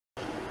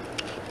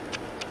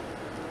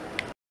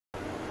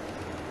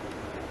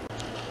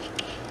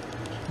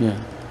Yeah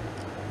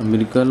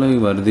అమెరికాలో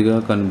ఇవి అరుదుగా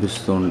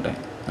కనిపిస్తూ ఉంటాయి.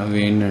 అవి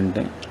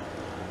ఏంటంటే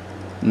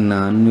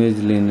నాన్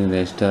వెజ్ లేని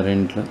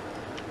రెస్టారెంట్లో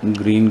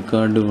గ్రీన్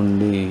కార్డు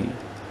ఉండి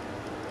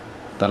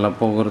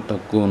తలపొగరు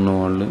తక్కువ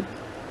ఉన్నవాళ్ళు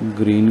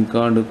గ్రీన్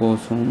కార్డు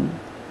కోసం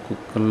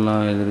కుక్కల్లా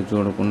ఎదురు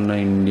చూడకుండా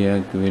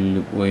ఇండియాకి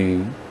వెళ్ళిపోయి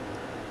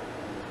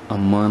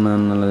అమ్మా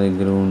నాన్నల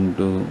దగ్గర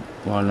ఉంటూ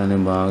వాళ్ళని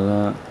బాగా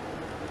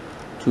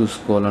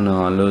చూసుకోవాలనే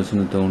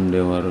ఆలోచనతో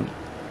ఉండేవారు.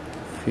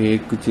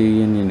 ఫేక్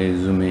చేయని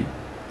రెజ్యూమే,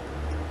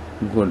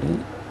 ఇంకోటి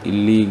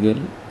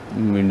ఇల్లీగల్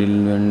మిడిల్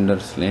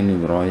వెండర్స్ లేని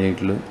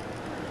ప్రాజెక్టులు,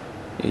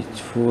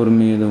 H4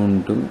 మీద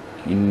ఉంటూ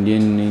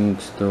ఇండియన్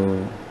ఇంక్స్తో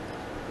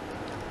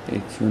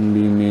H1B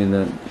మీద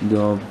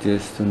జాబ్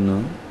చేస్తున్న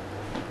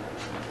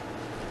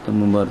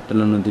తమ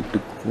భర్తలను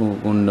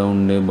తిట్టుకోకుండా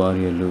ఉండే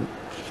భార్యలు.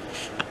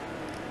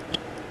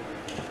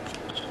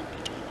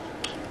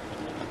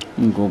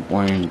 ఇంకో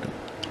పాయింట్,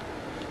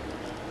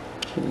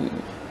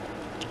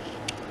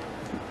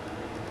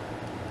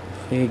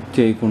 ఫేక్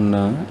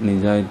చేయకుండా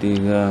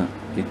నిజాయితీగా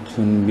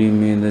H1B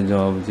మీద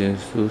జాబ్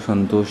చేస్తూ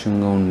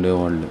సంతోషంగా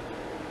ఉండేవాళ్ళు.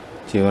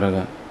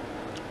 చివరగా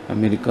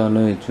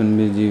అమెరికాలో H1B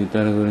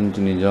జీవితాల గురించి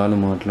నిజాలు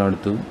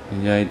మాట్లాడుతూ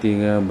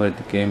నిజాయితీగా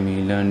బ్రతికే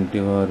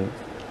మీలాంటి వారు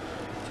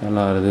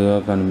చాలా అరుదుగా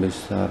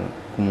కనిపిస్తారు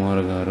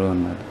కుమార్ గారు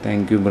అన్నారు.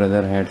 Thank you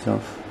brother, hats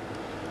off.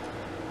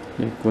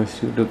 Request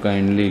you to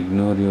kindly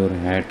ignore your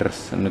haters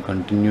and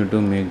continue to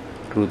make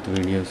truth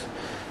videos.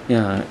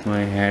 Yeah,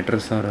 my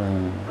haters are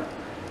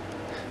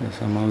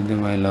some of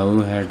them I love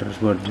haters,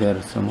 but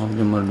some of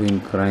them are doing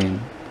crime.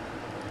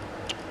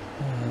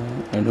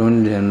 I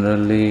don't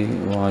generally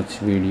watch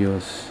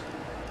videos.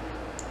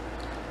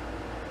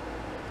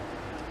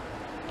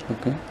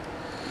 Okay,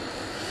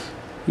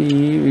 ఈ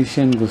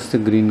విషయానికి వస్తే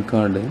green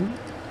card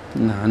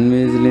non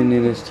veg లేని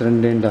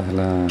restaurant ఏంటి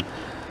అసలు?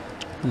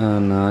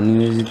 Non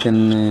veg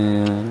తినే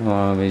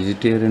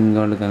vegetarian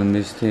card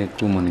కనిపిస్తే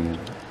ఎక్కువ మనకి.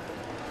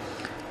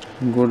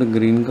 ఇంకోటి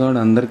గ్రీన్ కార్డ్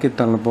అందరికీ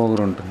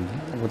తలపోగరు ఉంటుంది.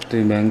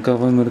 ఒకటి బ్యాంక్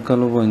ఆఫ్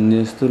అమెరికాలో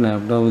పనిచేస్తూ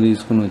ల్యాప్టాప్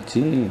తీసుకుని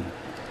వచ్చి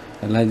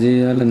ఎలా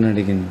చేయాలని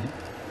అడిగింది.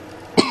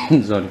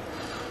 సారీ,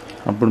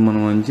 అప్పుడు మన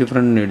మంచి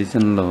ఫ్రెండ్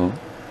ఎడిసన్లో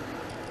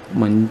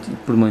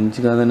ఇప్పుడు మంచి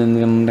కాదని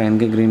ఎందుకంటే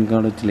ఆయనకి గ్రీన్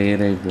కార్డ్ వచ్చి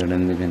లేయర్ అయిపోయాడు.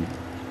 అందుకని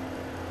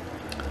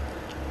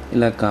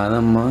ఇలా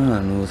కాదమ్మా,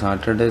 నువ్వు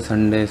సాటర్డే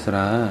సండేస్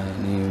రా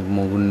నీ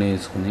మొగుడిని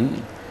వేసుకుని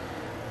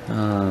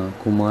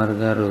కుమార్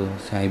గారు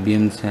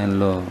IBM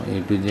శాన్లో A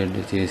to Z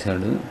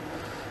చేశాడు,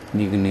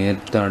 నీకు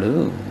నేర్పుతాడు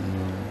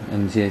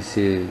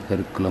MCSC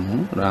కరికులము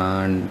రా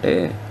అంటే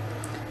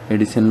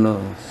ఎడిసన్లో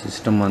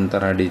సిస్టమ్ అంతా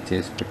రెడీ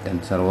చేసి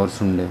పెట్టాను.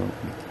 సర్వర్స్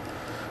ఉండేవాళ్ళు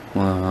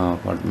మా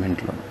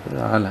అపార్ట్మెంట్లో.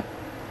 రాలే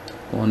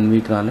 1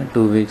 వీక్ రాలే,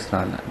 2 వీక్స్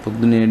రాలే.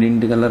 పొద్దున్న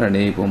 7 రెడీ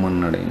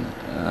అయిపోమన్నాడు ఆయన,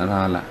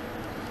 రాలే.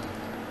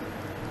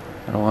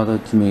 తర్వాత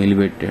వచ్చి మెయిల్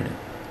పెట్టాడు,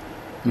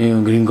 మేము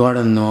గ్రీన్ కార్డ్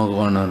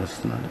అని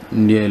అరుస్తున్నాడు.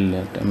 ఇండియా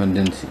వెళ్ళాడు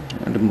ఎమర్జెన్సీ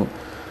అంటే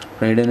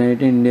ఫ్రైడే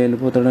నైట్ ఇండియా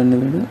వెళ్ళిపోతాడండి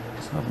వీడు.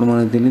 అప్పుడు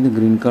మనకు తెలియదు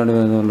గ్రీన్ కార్డు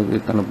వాళ్ళకి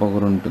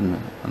తలపొగరు ఉంటుంది.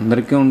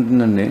 అందరికీ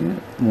ఉంటుందండి,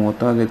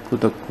 మోతాదు ఎక్కువ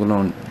తక్కువలో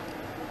ఉంటుంది.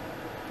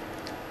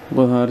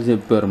 ఒకసారి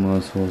చెప్పారు మా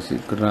సోర్స్,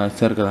 ఇక్కడ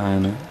రాశారు కదా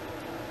ఆయన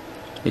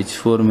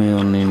H4 మీద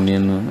ఉన్న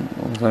ఇండియన్.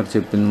 ఒకసారి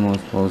చెప్పింది మా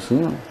స్పౌస్,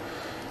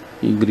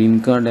 ఈ గ్రీన్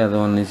కార్డ్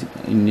ఎదవాళ్ళని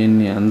ఇండియన్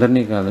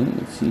అందరినీ కాదు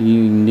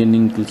ఇండియన్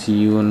ఇంకులు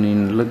CEO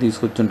ఇంట్లో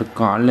తీసుకొచ్చుంటే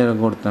కాళ్ళు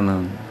ఎరగొడతాను.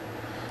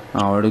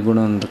 ఆవిడకి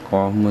కూడా అంత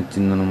కోపం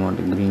వచ్చిందనమాట.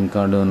 గ్రీన్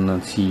కార్డు ఉన్న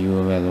CEO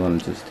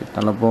ఎదవాళ్ళని చూస్తే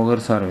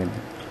తలపోగరు సార్ వీళ్ళు.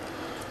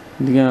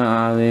 అందుకే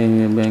అది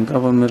బ్యాంక్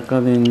ఆఫ్ అమెరికా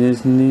ఏం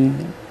చేసింది,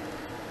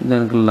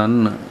 దానికి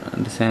లన్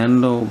అంటే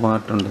శాన్లో ఒక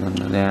పార్ట్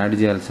ఉంటుందండి, అది యాడ్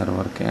చేయాలి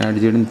సర్వర్కి. యాడ్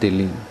చేయడం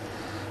తెలియదు.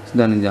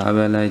 దానికి జాబ్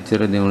ఎలా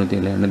ఇచ్చారో దేవుడు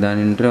తెలియదు. దాని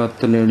ఇంటర్వ్యూ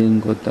వస్తలేడు,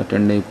 ఇంకొత్త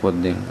అటెండ్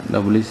అయిపోద్ది.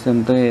 డబ్బులు ఇస్తే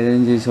అంతా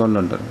ఏదైనా చేసేవాళ్ళు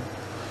అంటారు.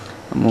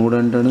 అమ్మగుడు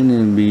అంటాడు,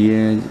 నేను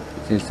BA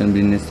చేస్తాను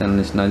బిజినెస్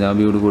అనలిస్ట్, నా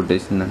జాబ్ ఇవిడు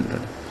కొట్టేసింది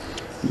అంటాడు.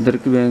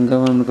 ఇద్దరికి బ్యాంక్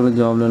ఆఫ్ అమెరికాలో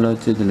జాబ్లు ఎలా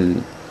వచ్చే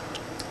తెలియదు.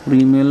 ఇప్పుడు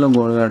ఈమెయిల్లో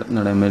గొడవ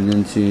పెడుతున్నాడు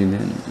ఎమర్జెన్సీ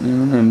ఇది.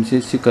 నేను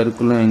MCSC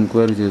కరికులం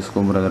ఎంక్వైరీ చేసుకో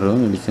బ్రదరు,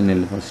 ఎడిసన్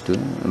వెళ్ళి ఫస్ట్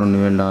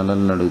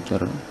 $2,000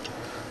 అడుగుతారు,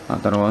 ఆ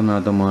తర్వాత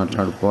నాతో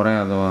మాట్లాడుకోరా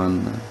అదవా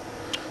అన్నాడు.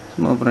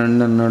 మా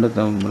ఫ్రెండ్ అన్నాడు,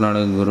 తప్పులు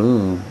అడగరు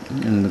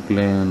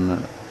ఎందుకులే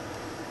అన్నాడు.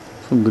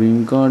 సో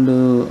గ్రీన్ కార్డు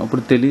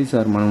అప్పుడు తెలియదు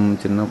సార్, మనం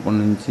చిన్నప్పటి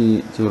నుంచి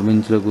చివరి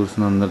బెంచ్లో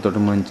కూర్చుని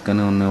అందరితో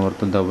మంచిగానే ఉన్న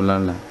ఎవరితో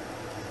దెబ్బలాడలే.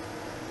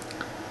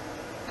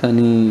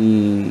 కానీ ఈ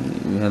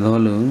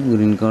వెధవలు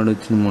గ్రీన్ కార్డు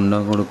వచ్చిన ముండా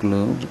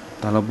కొడుకులు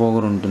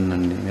తలపోగరు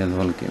ఉంటుందండి.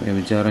 వెధవలకి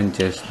వ్యభిచారం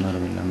చేస్తున్నారు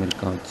వీళ్ళు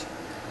అమెరికా వచ్చి.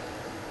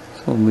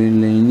 సో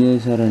వీళ్ళు ఏం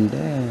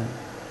చేశారంటే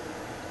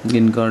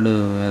గ్రీన్ కార్డు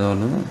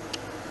వెధవలు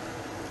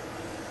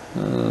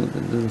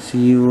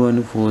CEO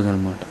అని ఫోజ్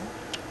అనమాట.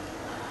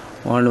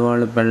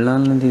 వాళ్ళ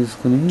పెళ్ళాలను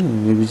తీసుకుని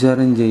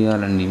వ్యభిచారం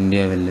చేయాలండి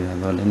ఇండియా వెళ్ళి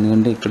వాళ్ళు.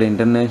 ఎందుకంటే ఇక్కడ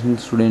ఇంటర్నేషనల్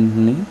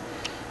స్టూడెంట్ని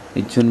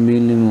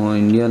H1Bని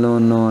ఇండియాలో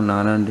ఉన్న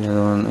నాలాంటి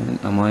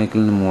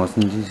అమాయకులను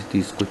మోసం చేసి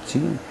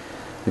తీసుకొచ్చి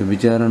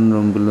వ్యభిచారం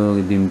రొంపులో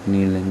దింపిని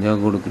లంజా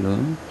కొడుకులు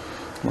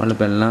వాళ్ళ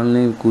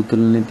పిల్లల్ని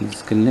కూతుర్ని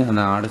తీసుకెళ్ళి,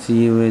 అది ఆడ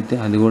CEO అయితే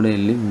అది కూడా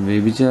వెళ్ళి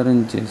వ్యభిచారం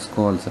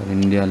చేసుకోవాలి సార్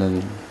ఇండియాలో.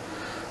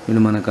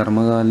 వీళ్ళు మన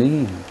కర్మగాలి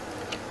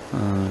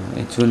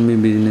H1B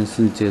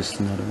బిజినెస్లు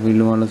చేస్తున్నారు.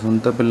 వీళ్ళు వాళ్ళ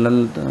సొంత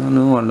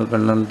పిల్లలతోనూ వాళ్ళ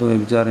పిల్లలతో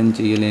వ్యభిచారం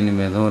చేయలేని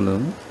వెధవలు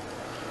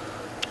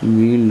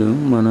వీళ్ళు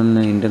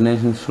మనల్ని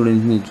ఇంటర్నేషనల్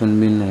స్టూడెంట్స్ని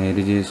H1Bని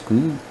హైర్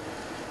చేసుకుని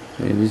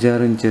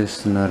వ్యభిచారం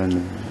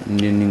చేస్తున్నారండి.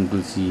 ఇండియన్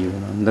ఇంక్లూసివ్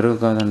అందరూ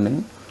కాదండి,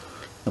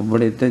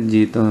 ఎప్పుడైతే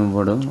జీతం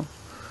ఇవ్వడో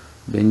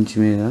బెంచ్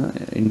మీద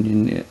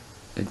ఇండియన్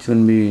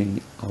H1B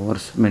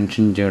అవర్స్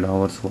మెన్షన్ చేయడం,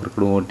 అవర్స్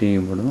వర్క్డ్ ఓటీ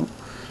ఇవ్వడం,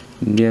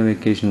 ఇండియా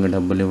వెకేషన్కి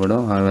డబ్బులు ఇవ్వడం,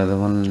 ఆ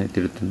విధవల్ని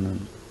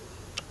తిడుతున్నాను.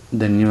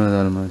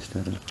 ధన్యవాదాలు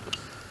మాస్టర్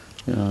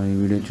ఈ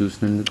వీడియో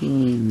చూసినందుకు,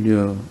 ఈ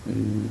వీడియో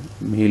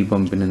మెయిల్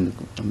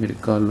పంపినందుకు.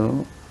 అమెరికాలో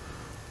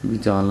ఇవి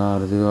చాలా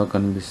అరుదుగా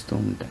కనిపిస్తూ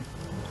ఉంటాయి.